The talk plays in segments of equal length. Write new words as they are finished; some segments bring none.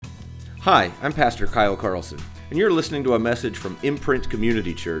Hi, I'm Pastor Kyle Carlson, and you're listening to a message from Imprint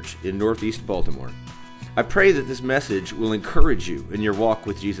Community Church in Northeast Baltimore. I pray that this message will encourage you in your walk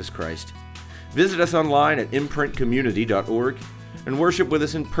with Jesus Christ. Visit us online at imprintcommunity.org and worship with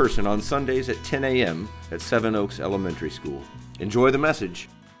us in person on Sundays at 10 a.m. at Seven Oaks Elementary School. Enjoy the message.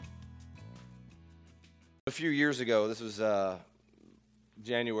 A few years ago, this was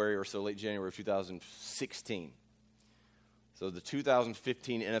January or so, late January of 2016. So the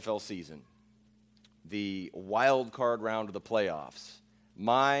 2015 NFL season, the wild card round of the playoffs,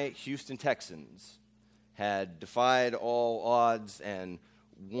 my Houston Texans had defied all odds and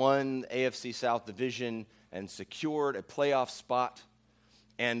won the AFC South Division and secured a playoff spot.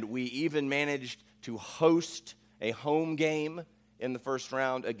 And we even managed to host a home game in the first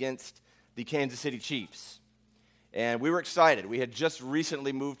round against the Kansas City Chiefs. And we were excited. We had just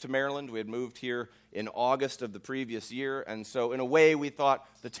recently moved to Maryland. We had moved here in August of the previous year. And so in a way, we thought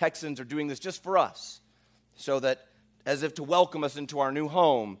the Texans are doing this just for us, so that as if to welcome us into our new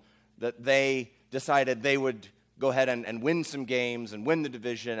home, that they decided they would go ahead and win some games and win the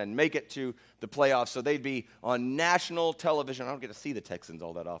division and make it to the playoffs, so they'd be on national television. I don't get to see the Texans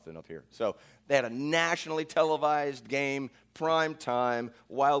all that often up here. So they had a nationally televised game, prime time,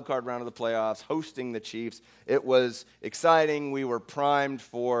 wild card round of the playoffs, hosting the Chiefs. It was exciting. We were primed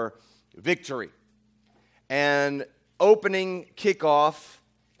for victory. And opening kickoff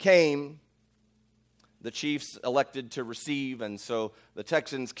came. The Chiefs elected to receive, and so the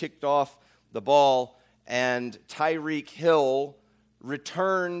Texans kicked off the ball, and Tyreek Hill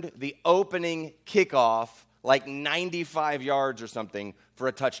returned the opening kickoff like 95 yards or something for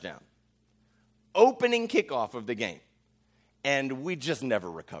a touchdown. Opening kickoff of the game. And we just never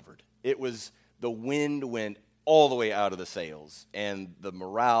recovered. It was, the wind went all the way out of the sails, and the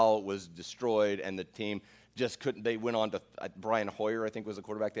morale was destroyed, and the team just couldn't. They went on to, Brian Hoyer, I think, was the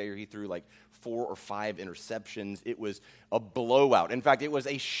quarterback that year. He threw like 4 or 5 interceptions. It was a blowout. In fact, it was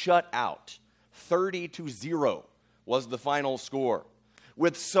a shutout. 30-0 was the final score,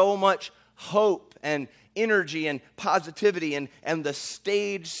 with so much hope and energy and positivity and the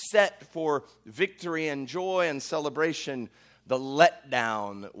stage set for victory and joy and celebration. The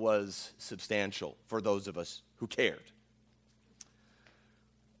letdown was substantial for those of us who cared.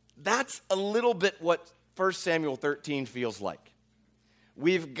 That's a little bit what 1 Samuel 13 feels like.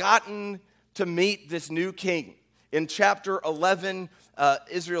 We've gotten to meet this new king. In chapter 11,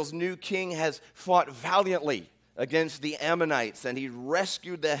 Israel's new king has fought valiantly against the Ammonites, and he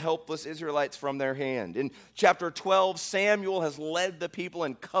rescued the helpless Israelites from their hand. In chapter 12, Samuel has led the people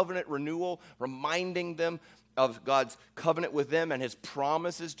in covenant renewal, reminding them of God's covenant with them and his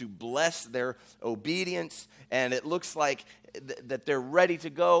promises to bless their obedience. And it looks like that they're ready to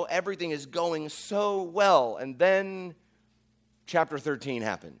go. Everything is going so well. And then chapter 13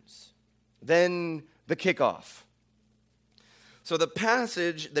 happens. Then the kickoff. So the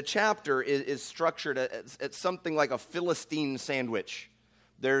passage, the chapter is structured as something like a Philistine sandwich.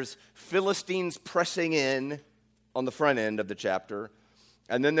 There's Philistines pressing in on the front end of the chapter,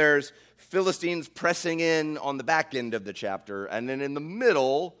 and then there's Philistines pressing in on the back end of the chapter, and then in the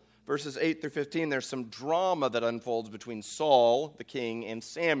middle, verses 8 through 15, there's some drama that unfolds between Saul, the king, and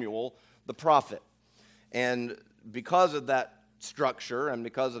Samuel, the prophet. And because of that structure and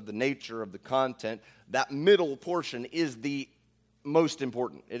because of the nature of the content, that middle portion is the most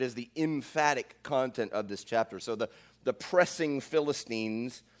important. It is the emphatic content of this chapter. So the pressing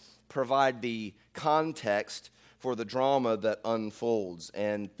Philistines provide the context for the drama that unfolds,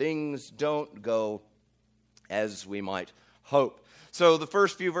 and things don't go as we might hope. So the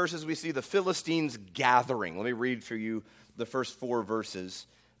first few verses, we see the Philistines gathering. Let me read for you the first 4 verses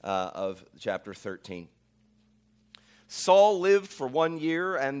of chapter 13. Saul lived for 1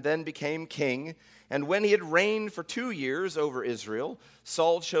 year and then became king. And when he had reigned for 2 years over Israel,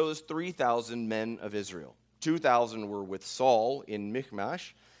 Saul chose 3,000 men of Israel. 2,000 were with Saul in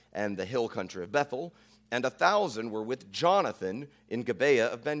Michmash and the hill country of Bethel, and 1,000 were with Jonathan in Gibeah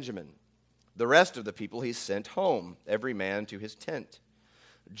of Benjamin. The rest of the people he sent home, every man to his tent.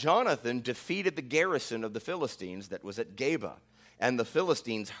 Jonathan defeated the garrison of the Philistines that was at Geba, and the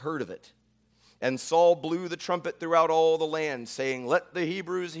Philistines heard of it. And Saul blew the trumpet throughout all the land, saying, "Let the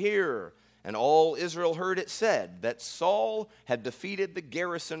Hebrews hear." And all Israel heard it said that Saul had defeated the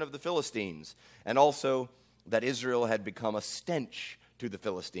garrison of the Philistines, and also that Israel had become a stench to the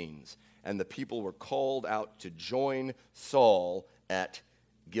Philistines. And the people were called out to join Saul at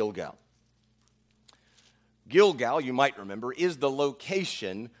Gilgal. Gilgal, you might remember, is the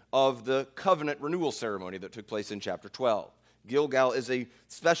location of the covenant renewal ceremony that took place in chapter 12. Gilgal is a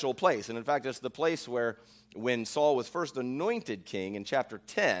special place. And in fact, it's the place where when Saul was first anointed king in chapter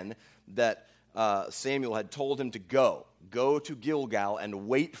 10, that Samuel had told him to go to Gilgal and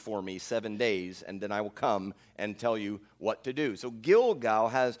wait for me 7 days, and then I will come and tell you what to do. So Gilgal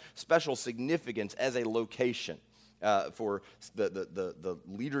has special significance as a location for the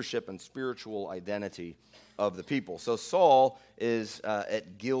leadership and spiritual identity of the people. So Saul is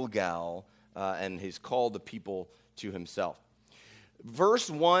at Gilgal, and he's called the people to himself. Verse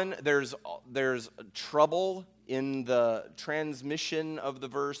 1, there's trouble in the transmission of the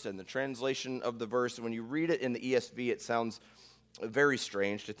verse and the translation of the verse. When you read it in the ESV, it sounds very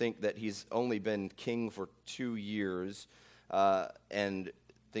strange to think that he's only been king for 2 years, and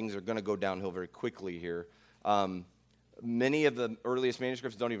things are going to go downhill very quickly here. Many of the earliest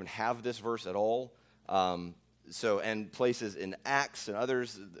manuscripts don't even have this verse at all. And places in Acts and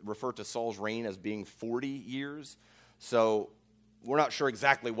others refer to Saul's reign as being 40 years. So we're not sure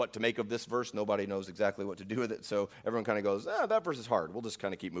exactly what to make of this verse. Nobody knows exactly what to do with it. So everyone kind of goes, that verse is hard. We'll just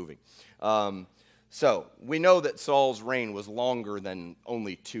kind of keep moving. So we know that Saul's reign was longer than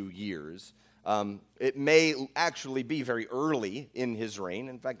only 2 years. It may actually be very early in his reign.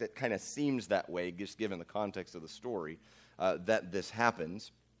 In fact, it kind of seems that way, just given the context of the story, that this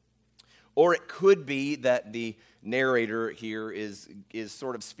happens. Or it could be that the narrator here is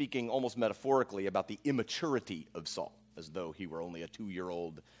sort of speaking almost metaphorically about the immaturity of Saul, as though he were only a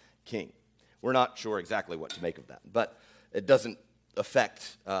 2-year-old king. We're not sure exactly what to make of that, but it doesn't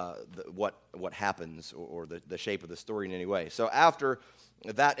affect what happens or the shape of the story in any way. So after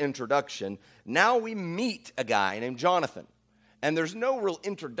that introduction, now we meet a guy named Jonathan. And there's no real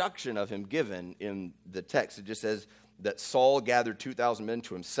introduction of him given in the text. It just says that Saul gathered 2,000 men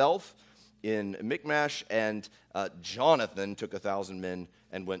to himself in Michmash, and Jonathan took 1,000 men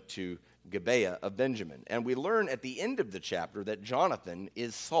and went to Gibeah of Benjamin. And we learn at the end of the chapter that Jonathan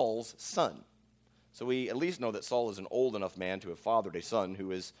is Saul's son. So we at least know that Saul is an old enough man to have fathered a son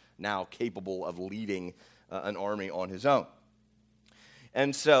who is now capable of leading an army on his own.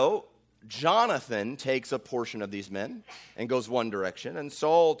 And so Jonathan takes a portion of these men and goes one direction, and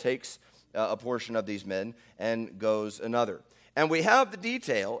Saul takes a portion of these men and goes another. And we have the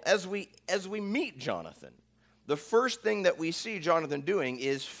detail as we meet Jonathan. The first thing that we see Jonathan doing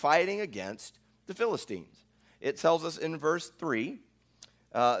is fighting against the Philistines. It tells us in verse 3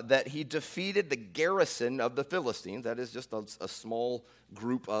 that he defeated the garrison of the Philistines. That is just a small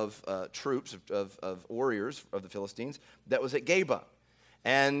group of troops, of warriors of the Philistines that was at Geba.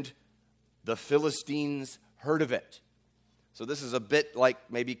 And the Philistines heard of it. So this is a bit like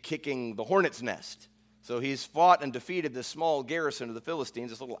maybe kicking the hornet's nest. So he's fought and defeated this small garrison of the Philistines,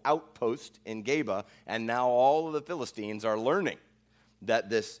 this little outpost in Geba, and now all of the Philistines are learning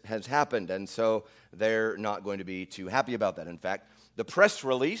that this has happened, and so they're not going to be too happy about that. In fact, the press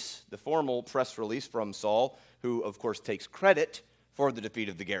release, the formal press release from Saul, who of course takes credit for the defeat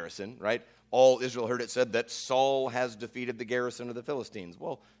of the garrison, right? All Israel heard it said that Saul has defeated the garrison of the Philistines.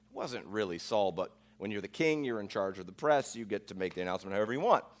 Well, it wasn't really Saul, but when you're the king, you're in charge of the press, you get to make the announcement however you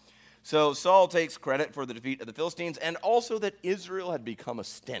want. So Saul takes credit for the defeat of the Philistines, and also that Israel had become a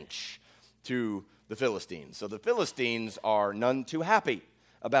stench to the Philistines. So the Philistines are none too happy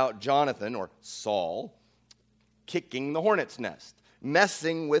about Jonathan, or Saul, kicking the hornet's nest,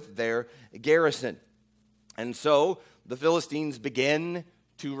 messing with their garrison. And so the Philistines begin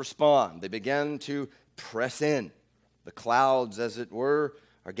to respond. They begin to press in. The clouds, as it were,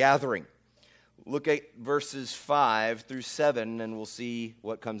 are gathering. Look at verses 5 through 7, and we'll see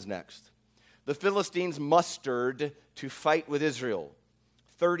what comes next. The Philistines mustered to fight with Israel,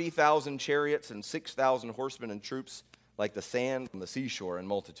 30,000 chariots and 6,000 horsemen and troops, like the sand from the seashore in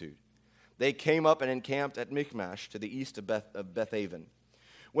multitude. They came up and encamped at Michmash to the east of Bethaven.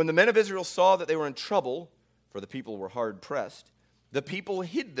 When the men of Israel saw that they were in trouble, for the people were hard pressed, the people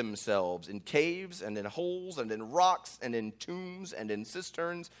hid themselves in caves and in holes and in rocks and in tombs and in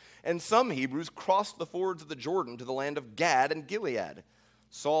cisterns, and some Hebrews crossed the fords of the Jordan to the land of Gad and Gilead.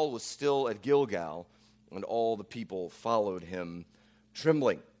 Saul was still at Gilgal, and all the people followed him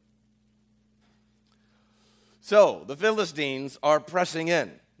trembling. So the Philistines are pressing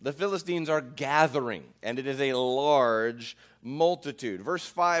in. The Philistines are gathering, and it is a large multitude. Verse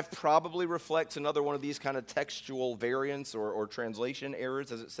 5 probably reflects another one of these kind of textual variants or translation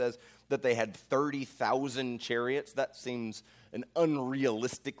errors, as it says that they had 30,000 chariots. That seems an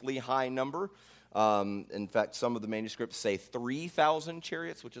unrealistically high number. In fact, some of the manuscripts say 3,000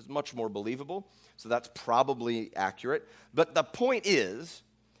 chariots, which is much more believable. So that's probably accurate. But the point is,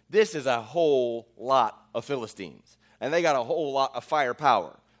 this is a whole lot of Philistines, and they got a whole lot of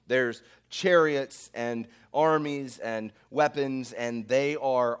firepower. There's chariots and armies and weapons, and they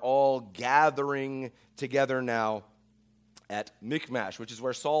are all gathering together now at Michmash, which is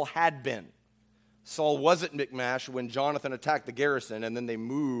where Saul had been. Saul was at Michmash when Jonathan attacked the garrison, and then they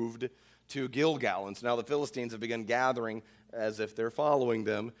moved to Gilgal. And so now the Philistines have begun gathering as if they're following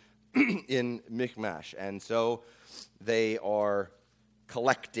them in Michmash. And so they are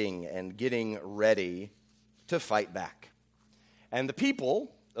collecting and getting ready to fight back. And the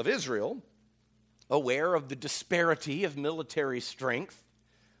people of Israel, aware of the disparity of military strength,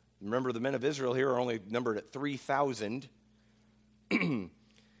 remember the men of Israel here are only numbered at 3,000,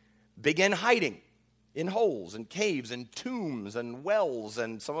 began hiding in holes and caves and tombs and wells,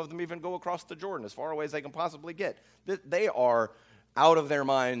 and some of them even go across the Jordan as far away as they can possibly get. They are out of their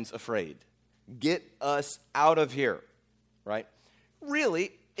minds afraid. Get us out of here, right?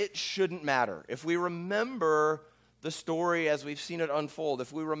 Really, it shouldn't matter. If we remember the story as we've seen it unfold,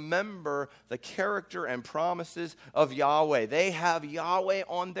 if we remember the character and promises of Yahweh, they have Yahweh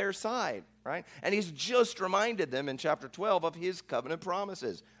on their side, right? And he's just reminded them in chapter 12 of his covenant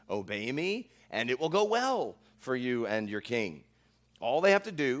promises. Obey me, and it will go well for you and your king. All they have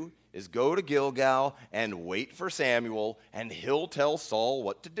to do is go to Gilgal and wait for Samuel, and he'll tell Saul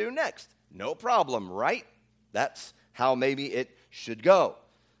what to do next. No problem, right? That's how maybe it should go.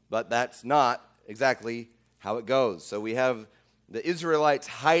 But that's not exactly how it goes. So we have the Israelites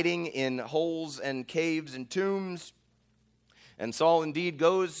hiding in holes and caves and tombs. And Saul indeed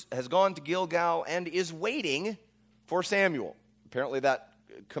has gone to Gilgal and is waiting for Samuel. Apparently that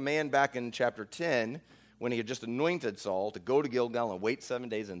command back in chapter 10, when he had just anointed Saul to go to Gilgal and wait 7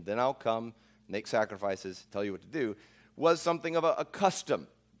 days and then I'll come, make sacrifices, tell you what to do, was something of a custom.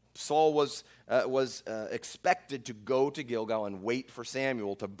 Saul was expected to go to Gilgal and wait for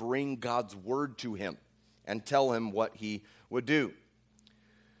Samuel to bring God's word to him and tell him what he would do.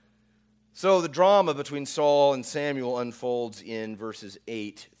 So the drama between Saul and Samuel unfolds in verses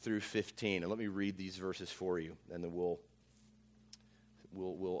 8 through 15. And let me read these verses for you, and then we'll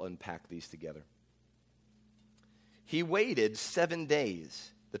unpack these together. He waited 7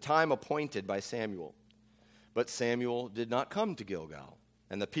 days, the time appointed by Samuel. But Samuel did not come to Gilgal,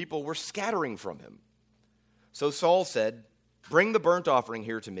 and the people were scattering from him. So Saul said, "Bring the burnt offering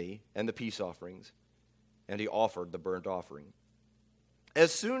here to me, and the peace offerings." And he offered the burnt offering.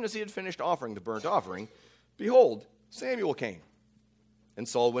 As soon as he had finished offering the burnt offering, behold, Samuel came. And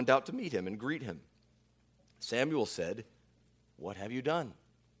Saul went out to meet him and greet him. Samuel said, "What have you done?"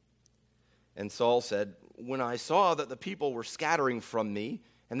 And Saul said, "When I saw that the people were scattering from me,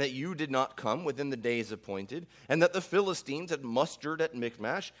 and that you did not come within the days appointed, and that the Philistines had mustered at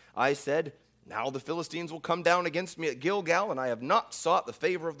Michmash, I said, now the Philistines will come down against me at Gilgal, and I have not sought the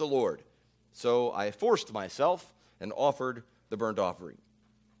favor of the Lord. So I forced myself and offered the burnt offering."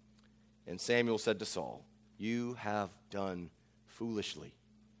 And Samuel said to Saul, "You have done foolishly.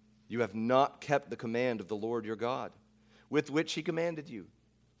 You have not kept the command of the Lord your God, with which he commanded you.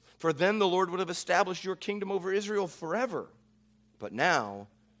 For then the Lord would have established your kingdom over Israel forever. But now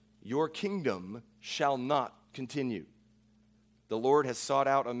your kingdom shall not continue. The Lord has sought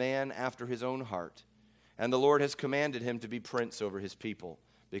out a man after his own heart, and the Lord has commanded him to be prince over his people,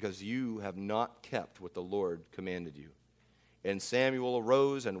 because you have not kept what the Lord commanded you." And Samuel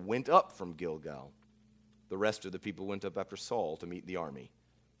arose and went up from Gilgal. The rest of the people went up after Saul to meet the army.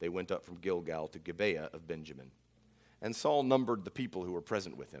 They went up from Gilgal to Gibeah of Benjamin. And Saul numbered the people who were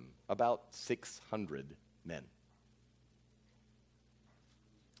present with him, about 600 men.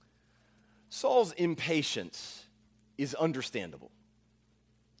 Saul's impatience is understandable.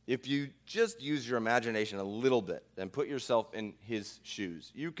 If you just use your imagination a little bit and put yourself in his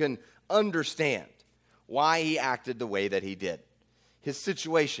shoes, you can understand why he acted the way that he did. His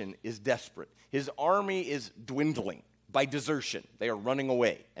situation is desperate. His army is dwindling by desertion. They are running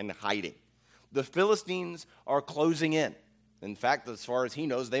away and hiding. The Philistines are closing in. In fact, as far as he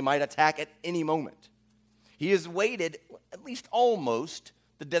knows, they might attack at any moment. He has waited at least almost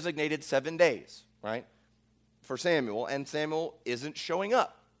the designated 7 days, right, for Samuel, and Samuel isn't showing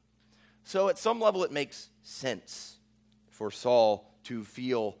up. So at some level, it makes sense for Saul to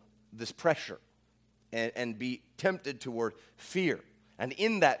feel this pressure and be tempted toward fear. And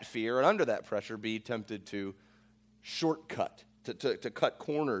in that fear and under that pressure, be tempted to shortcut, to cut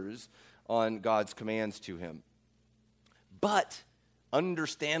corners on God's commands to him. But,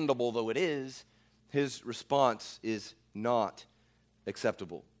 understandable though it is, his response is not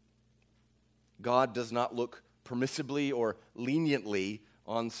acceptable. God does not look permissibly or leniently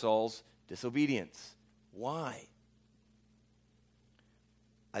on Saul's disobedience. Why?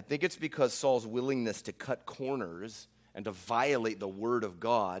 I think it's because Saul's willingness to cut corners and to violate the word of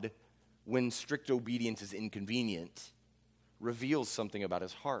God when strict obedience is inconvenient, reveals something about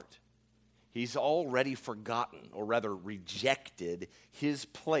his heart. He's already forgotten, or rather rejected, his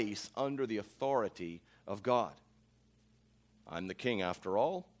place under the authority of God. I'm the king after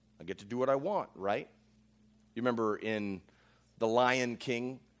all. I get to do what I want, right? You remember in The Lion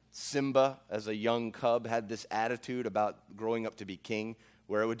King, Simba, as a young cub, had this attitude about growing up to be king,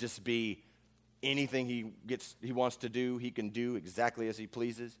 where it would just be anything he wants to do, he can do exactly as he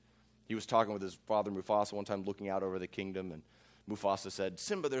pleases. He was talking with his father Mufasa one time, looking out over the kingdom, and Mufasa said,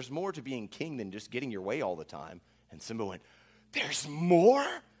 "Simba, there's more to being king than just getting your way all the time." And Simba went, "There's more?"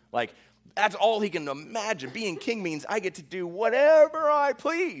 Like, that's all he can imagine. Being king means I get to do whatever I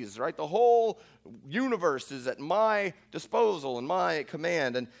please, right? The whole universe is at my disposal and my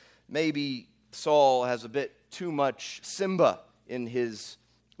command. And maybe Saul has a bit too much Simba in his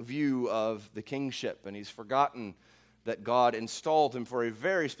view of the kingship, and he's forgotten that God installed him for a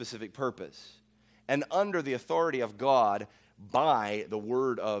very specific purpose, and under the authority of God by the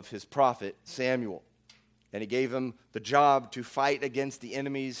word of his prophet Samuel. And he gave him the job to fight against the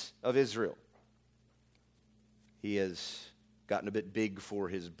enemies of Israel. He has gotten a bit big for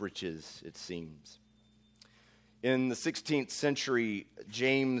his britches, it seems. In the 16th century,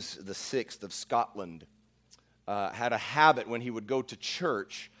 James VI of Scotland had a habit when he would go to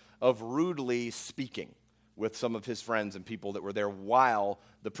church of rudely speaking with some of his friends and people that were there while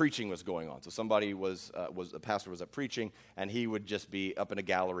the preaching was going on. So somebody a pastor was up preaching, and he would just be up in a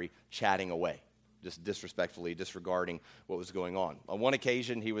gallery chatting away, just disrespectfully disregarding what was going on. On one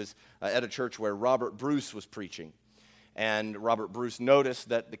occasion, he was at a church where Robert Bruce was preaching, and Robert Bruce noticed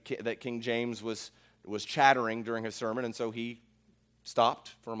that that King James was chattering during his sermon, and so he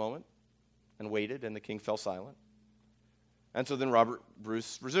stopped for a moment and waited, and the king fell silent. And so then Robert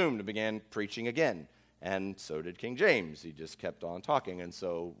Bruce resumed and began preaching again. And so did King James. He just kept on talking. And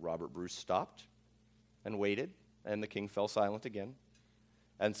so Robert Bruce stopped and waited, and the king fell silent again.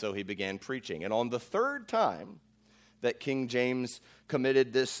 And so he began preaching. And on the third time that King James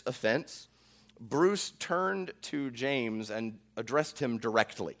committed this offense, Bruce turned to James and addressed him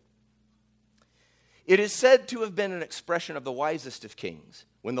directly. It is said to have been an expression of the wisest of kings.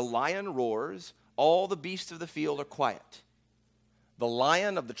 When the lion roars, all the beasts of the field are quiet. The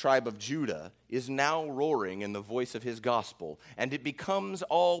Lion of the tribe of Judah is now roaring in the voice of his gospel, and it becomes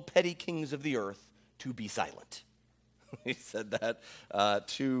all petty kings of the earth to be silent. He said that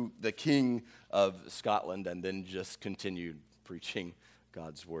to the king of Scotland, and then just continued preaching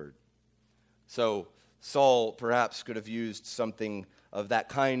God's word. So Saul perhaps could have used something of that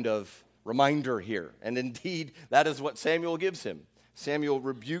kind of reminder here, and indeed that is what Samuel gives him. Samuel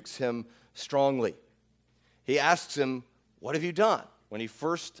rebukes him strongly. He asks him, "What have you done?" When he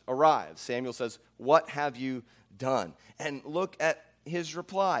first arrives, Samuel says, "What have you done?" And look at his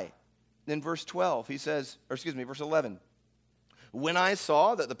reply. In verse 12, he says, verse 11. "When I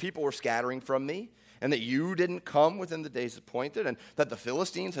saw that the people were scattering from me, and that you didn't come within the days appointed, and that the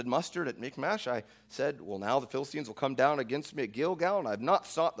Philistines had mustered at Michmash, I said, well, now the Philistines will come down against me at Gilgal, and I have not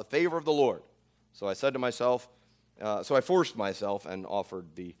sought the favor of the Lord. So I said to myself, so I forced myself and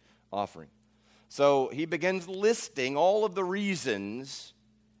offered the offering." So he begins listing all of the reasons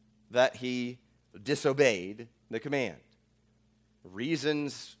that he disobeyed the command.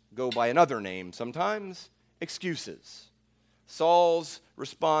 Reasons go by another name sometimes, excuses. Saul's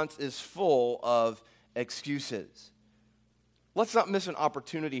response is full of excuses. Let's not miss an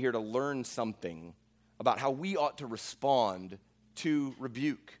opportunity here to learn something about how we ought to respond to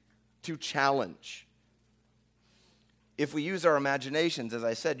rebuke, to challenge. If we use our imaginations, as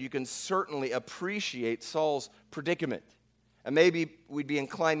I said, you can certainly appreciate Saul's predicament. And maybe we'd be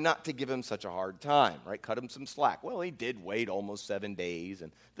inclined not to give him such a hard time, right? Cut him some slack. Well, he did wait almost 7 days,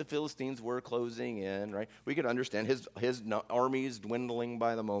 and the Philistines were closing in, right? We could understand his army is dwindling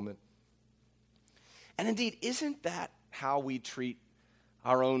by the moment. And indeed, isn't that how we treat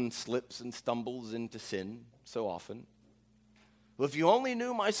our own slips and stumbles into sin so often? Well, if you only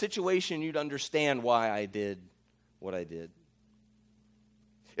knew my situation, you'd understand why I did what I did.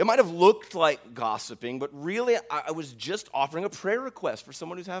 It might have looked like gossiping, but really I was just offering a prayer request for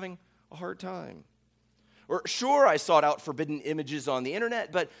someone who's having a hard time. Or sure, I sought out forbidden images on the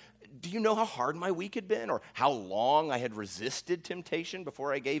internet, but do you know how hard my week had been, or how long I had resisted temptation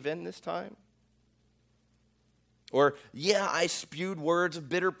before I gave in this time? Or, yeah, I spewed words of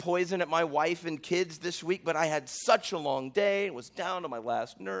bitter poison at my wife and kids this week, but I had such a long day, it was down to my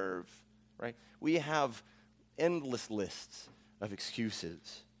last nerve, right? We have endless lists of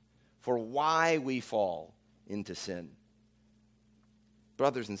excuses for why we fall into sin.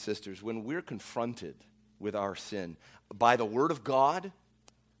 Brothers and sisters, when we're confronted with our sin by the Word of God,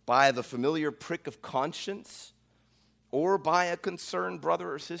 by the familiar prick of conscience, or by a concerned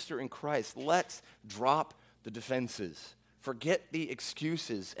brother or sister in Christ, let's drop the defenses, forget the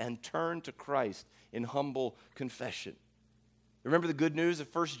excuses, and turn to Christ in humble confession. Remember the good news of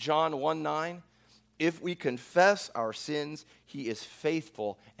 1 John 1:9? If we confess our sins, he is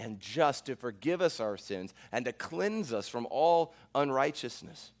faithful and just to forgive us our sins and to cleanse us from all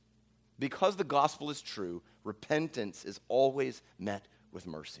unrighteousness. Because the gospel is true, repentance is always met with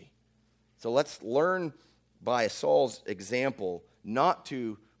mercy. So let's learn by Saul's example not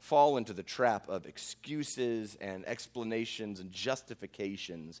to fall into the trap of excuses and explanations and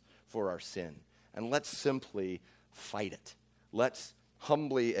justifications for our sin. And let's simply fight it. Let's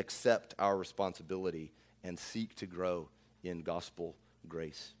humbly accept our responsibility and seek to grow in gospel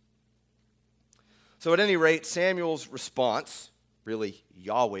grace. So at any rate, Samuel's response, really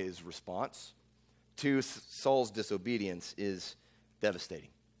Yahweh's response, to Saul's disobedience is devastating.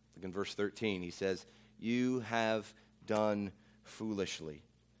 Like in verse 13, he says, "You have done foolishly.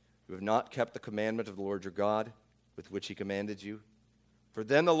 You have not kept the commandment of the Lord your God, with which he commanded you. For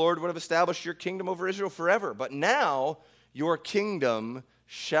then the Lord would have established your kingdom over Israel forever. But now your kingdom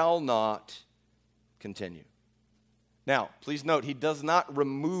shall not continue." Now, please note, he does not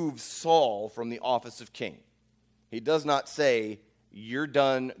remove Saul from the office of king. He does not say, "You're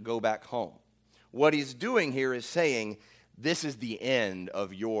done, go back home." What he's doing here is saying, this is the end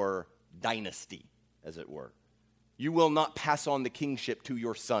of your dynasty, as it were. You will not pass on the kingship to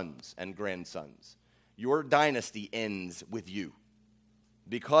your sons and grandsons. Your dynasty ends with you.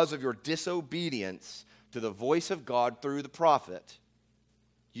 Because of your disobedience to the voice of God through the prophet,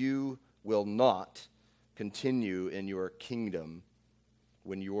 you will not continue in your kingdom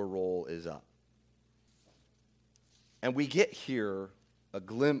when your role is up. And we get here a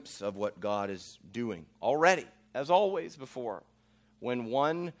glimpse of what God is doing already, as always before. When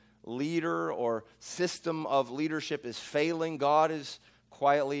one leader or system of leadership is failing, God is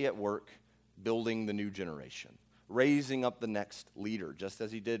quietly at work building the new generation, raising up the next leader, just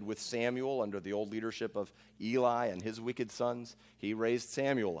as he did with Samuel under the old leadership of Eli and his wicked sons. He raised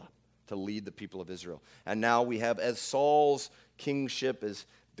Samuel up to lead the people of Israel. And now we have, as Saul's kingship is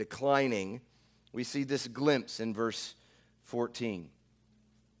declining, we see this glimpse in verse 14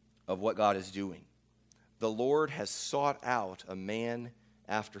 of what God is doing. The Lord has sought out a man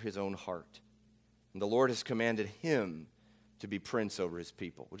after his own heart, and the Lord has commanded him to be prince over his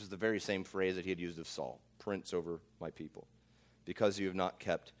people, which is the very same phrase that he had used of Saul, prince over my people, because you have not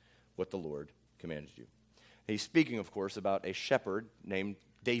kept what the Lord commanded you. He's speaking, of course, about a shepherd named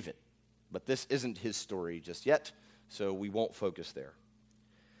David, but this isn't his story just yet, so we won't focus there.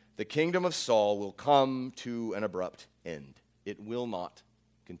 The kingdom of Saul will come to an abrupt end. It will not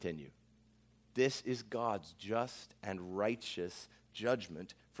continue. This is God's just and righteous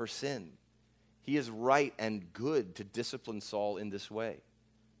judgment for sin. He is right and good to discipline Saul in this way.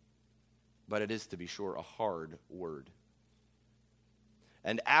 But it is, to be sure, a hard word.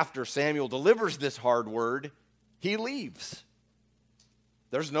 And after Samuel delivers this hard word, he leaves.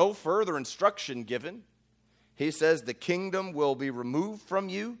 There's no further instruction given. He says, the kingdom will be removed from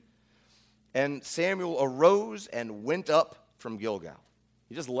you. And Samuel arose and went up from Gilgal.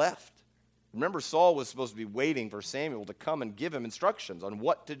 He just left. Remember, Saul was supposed to be waiting for Samuel to come and give him instructions on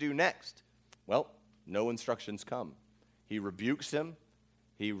what to do next. Well, no instructions come. He rebukes him,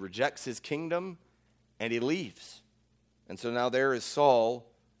 he rejects his kingdom, and he leaves. And so now there is Saul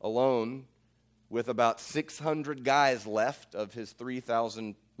alone with about 600 guys left of his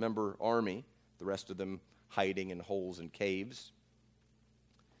 3,000-member army, the rest of them hiding in holes and caves.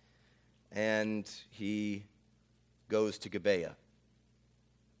 And he goes to Gibeah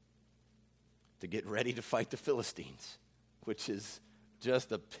to get ready to fight the Philistines, which is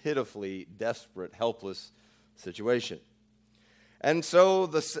just a pitifully desperate, helpless situation. And so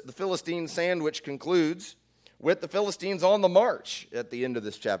the Philistine sandwich concludes with the Philistines on the march at the end of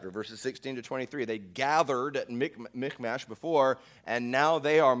this chapter, verses 16 to 23. They gathered at Michmash before, and now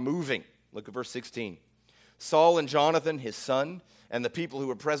they are moving. Look at verse 16. Saul and Jonathan, his son, and the people who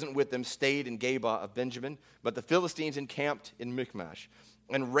were present with them stayed in Geba of Benjamin, but the Philistines encamped in Michmash.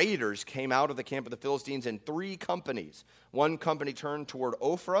 And raiders came out of the camp of the Philistines in 3 companies. One company turned toward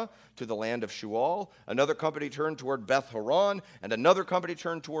Ophrah to the land of Shual. Another company turned toward Beth Horon. And another company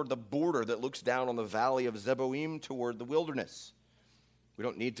turned toward the border that looks down on the valley of Zeboim toward the wilderness. We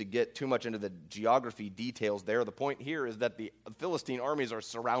don't need to get too much into the geography details there. The point here is that the Philistine armies are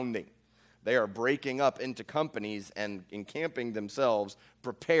surrounding. They are breaking up into companies and encamping themselves,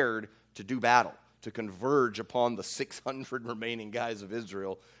 prepared to do battle, to converge upon the 600 remaining guys of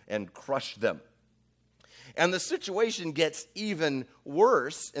Israel and crush them. And the situation gets even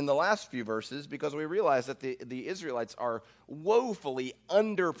worse in the last few verses because we realize that the Israelites are woefully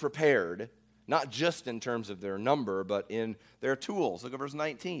underprepared, not just in terms of their number, but in their tools. Look at verse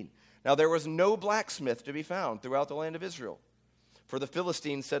 19. Now there was no blacksmith to be found throughout the land of Israel. For the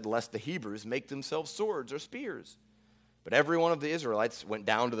Philistines said, lest the Hebrews make themselves swords or spears. But every one of the Israelites went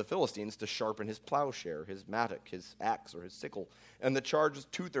down to the Philistines to sharpen his plowshare, his mattock, his axe, or his sickle. And the charge was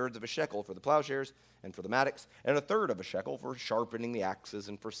 2/3 of a shekel for the plowshares and for the mattocks, and 1/3 of a shekel for sharpening the axes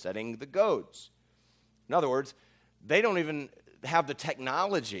and for setting the goads. In other words, they don't even have the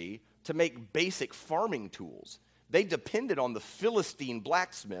technology to make basic farming tools. They depended on the Philistine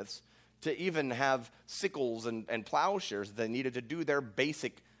blacksmiths to even have sickles and plowshares that they needed to do their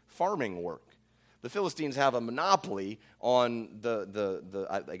basic farming work. The Philistines have a monopoly on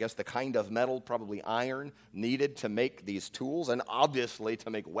the kind of metal, probably iron, needed to make these tools and obviously to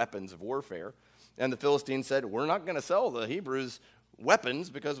make weapons of warfare. And the Philistines said, we're not going to sell the Hebrews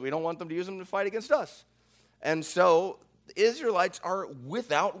weapons because we don't want them to use them to fight against us. And so the Israelites are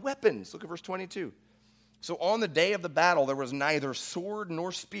without weapons. Look at verse 22. So on the day of the battle, there was neither sword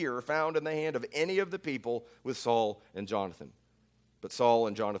nor spear found in the hand of any of the people with Saul and Jonathan. But Saul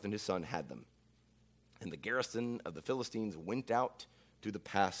and Jonathan, his son, had them. And the garrison of the Philistines went out to the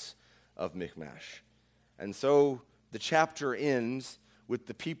pass of Michmash. And so the chapter ends with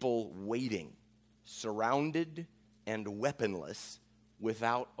the people waiting, surrounded and weaponless,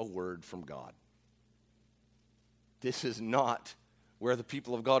 without a word from God. This is not where the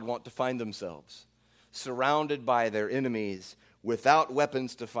people of God want to find themselves. Surrounded by their enemies, without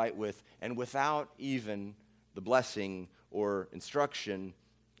weapons to fight with, and without even the blessing or instruction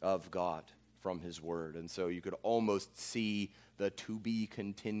of God from his word. And so you could almost see the to be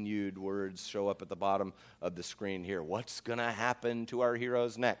continued words show up at the bottom of the screen here. What's going to happen to our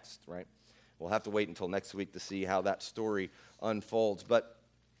heroes next, right? We'll have to wait until next week to see how that story unfolds. But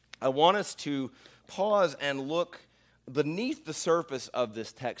I want us to pause and look beneath the surface of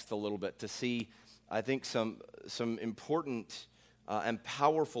this text a little bit to see, I think, some important and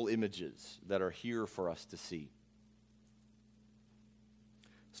powerful images that are here for us to see.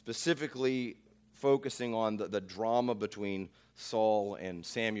 Specifically focusing on the drama between Saul and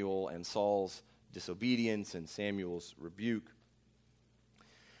Samuel and Saul's disobedience and Samuel's rebuke.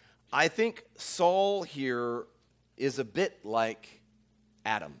 I think Saul here is a bit like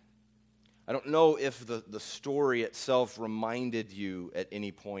Adam. I don't know if the story itself reminded you at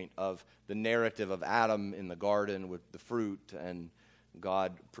any point of the narrative of Adam in the garden with the fruit and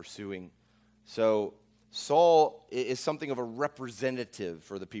God pursuing. So Saul is something of a representative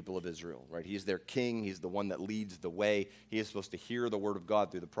for the people of Israel, right? He's their king. He's the one that leads the way. He is supposed to hear the word of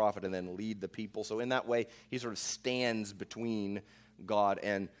God through the prophet and then lead the people. So in that way, he sort of stands between God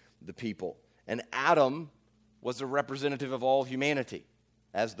and the people. And Adam was a representative of all humanity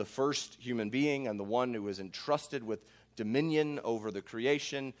as the first human being and the one who was entrusted with dominion over the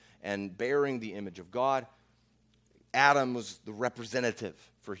creation and bearing the image of God. Adam was the representative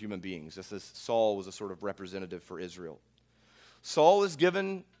for human beings, just as Saul was a sort of representative for Israel. Saul is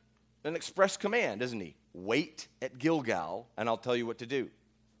given an express command, isn't he? Wait at Gilgal, and I'll tell you what to do.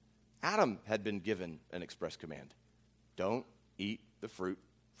 Adam had been given an express command. Don't eat the fruit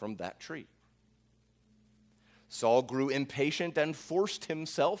from that tree. Saul grew impatient and forced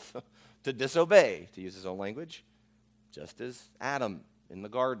himself to disobey, to use his own language, just as Adam in the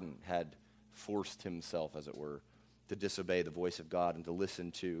garden had forced himself, as it were, to disobey the voice of God and to listen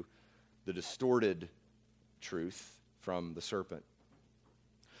to the distorted truth from the serpent.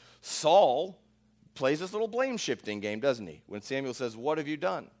 Saul plays this little blame-shifting game, doesn't he? When Samuel says, "What have you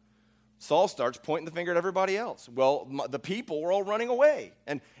done?" Saul starts pointing the finger at everybody else. Well, the people were all running away.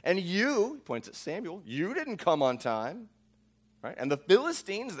 And you, he points at Samuel, you didn't come on time. Right? And the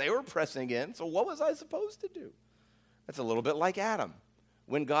Philistines, they were pressing in. So what was I supposed to do? That's a little bit like Adam.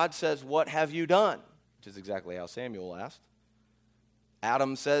 When God says, "What have you done?" which is exactly how Samuel asked.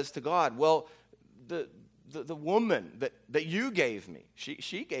 Adam says to God, well, the woman that you gave me,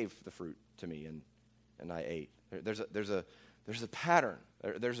 she gave the fruit to me and I ate. There's a pattern.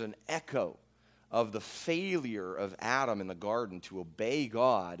 There's an echo of the failure of Adam in the garden to obey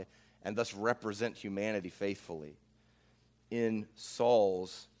God and thus represent humanity faithfully in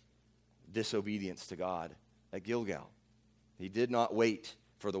Saul's disobedience to God at Gilgal. He did not wait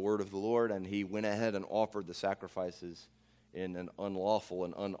for the word of the Lord, and he went ahead and offered the sacrifices in an unlawful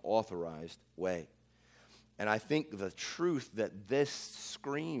and unauthorized way. And I think the truth that this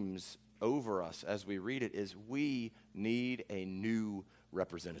screams over us as we read it is we need a new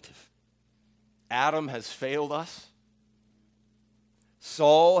representative. Adam has failed us.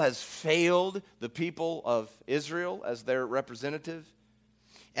 Saul has failed the people of Israel as their representative.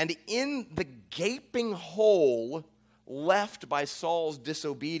 And in the gaping hole left by Saul's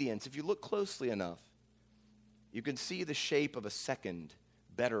disobedience, if you look closely enough, you can see the shape of a second,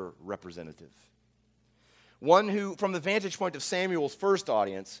 better representative. One who, from the vantage point of Samuel's first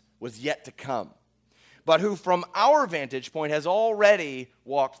audience, was yet to come, but who, from our vantage point, has already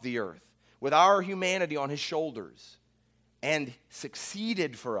walked the earth with our humanity on his shoulders and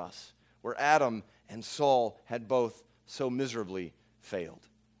succeeded for us where Adam and Saul had both so miserably failed.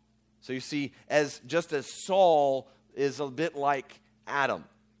 So you see, just as Saul is a bit like Adam,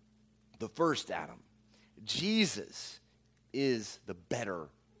 the first Adam, Jesus is the better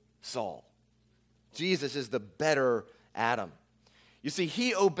Saul. Jesus is the better Adam. You see,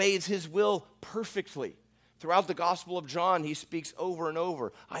 he obeys his will perfectly. Throughout the Gospel of John, he speaks over and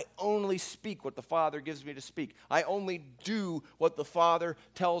over, I only speak what the Father gives me to speak. I only do what the Father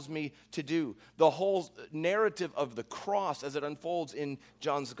tells me to do. The whole narrative of the cross as it unfolds in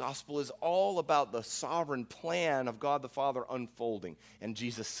John's Gospel is all about the sovereign plan of God the Father unfolding and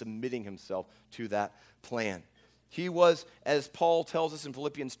Jesus submitting himself to that plan. He was, as Paul tells us in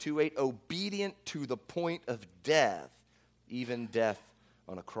Philippians 2:8, obedient to the point of death, even death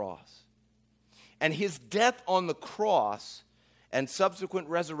on a cross. And his death on the cross and subsequent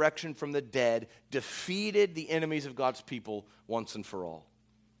resurrection from the dead defeated the enemies of God's people once and for all.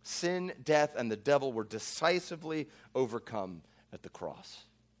 Sin, death, and the devil were decisively overcome at the cross.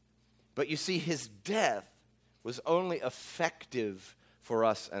 But you see, his death was only effective for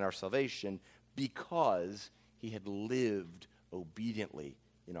us and our salvation because he had lived obediently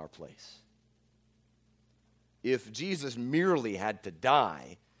in our place. If Jesus merely had to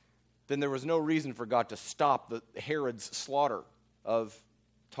die, then there was no reason for God to stop Herod's slaughter of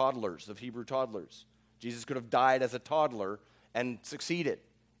toddlers, of Hebrew toddlers. Jesus could have died as a toddler and succeeded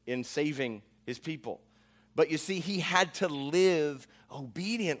in saving his people. But you see, he had to live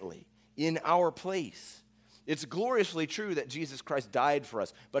obediently in our place. It's gloriously true that Jesus Christ died for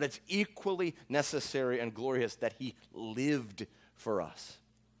us, but it's equally necessary and glorious that he lived for us.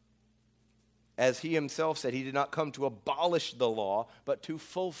 As he himself said, he did not come to abolish the law, but to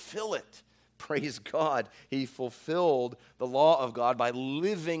fulfill it. Praise God. He fulfilled the law of God by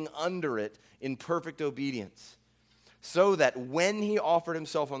living under it in perfect obedience, so that when he offered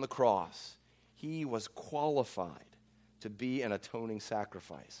himself on the cross, he was qualified to be an atoning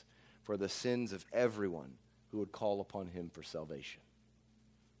sacrifice for the sins of everyone who would call upon him for salvation,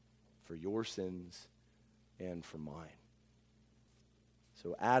 for your sins and for mine.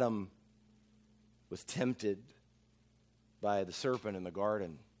 So Adam was tempted by the serpent in the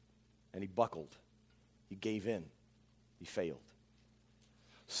garden, and he buckled. He gave in. He failed.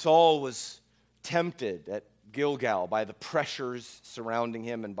 Saul was tempted at Gilgal by the pressures surrounding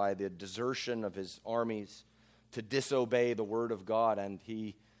him and by the desertion of his armies to disobey the word of God, and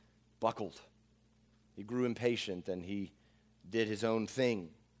he buckled. He grew impatient, and he did his own thing.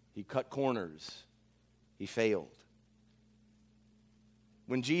 He cut corners. He failed.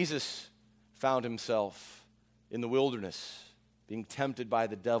 When Jesus found himself in the wilderness, being tempted by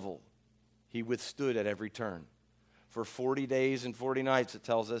the devil, he withstood at every turn. For 40 days and 40 nights, it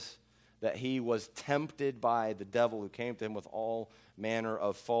tells us that he was tempted by the devil who came to him with all manner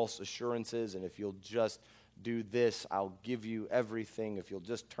of false assurances. And if you'll just do this, I'll give you everything. If you'll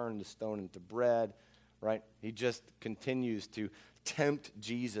just turn the stone into bread, right? He just continues to tempt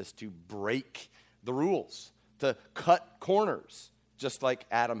Jesus to break the rules, to cut corners, just like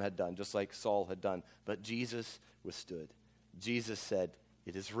Adam had done, just like Saul had done. But Jesus withstood. Jesus said,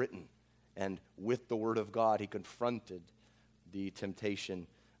 it is written. And with the word of God, he confronted the temptation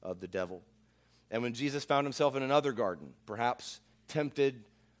of the devil. And when Jesus found himself in another garden, perhaps tempted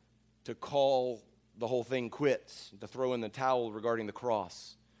to call the whole thing quits, to throw in the towel regarding the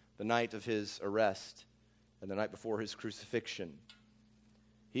cross, the night of his arrest and the night before his crucifixion,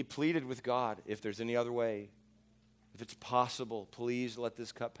 he pleaded with God, if there's any other way, if it's possible, please let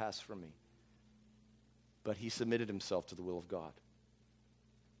this cup pass from me. But he submitted himself to the will of God.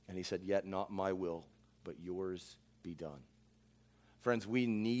 And he said, yet not my will, but yours be done. Friends, we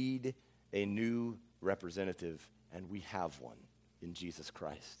need a new representative, and we have one in Jesus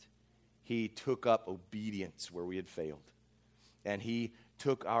Christ. He took up obedience where we had failed. And he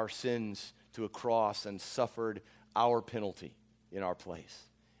took our sins to a cross and suffered our penalty in our place.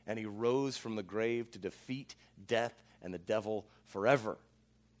 And he rose from the grave to defeat death and the devil forever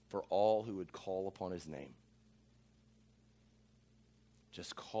for all who would call upon his name.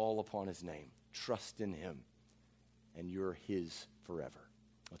 Just call upon his name. Trust in him. And you're his forever.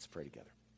 Let's pray together.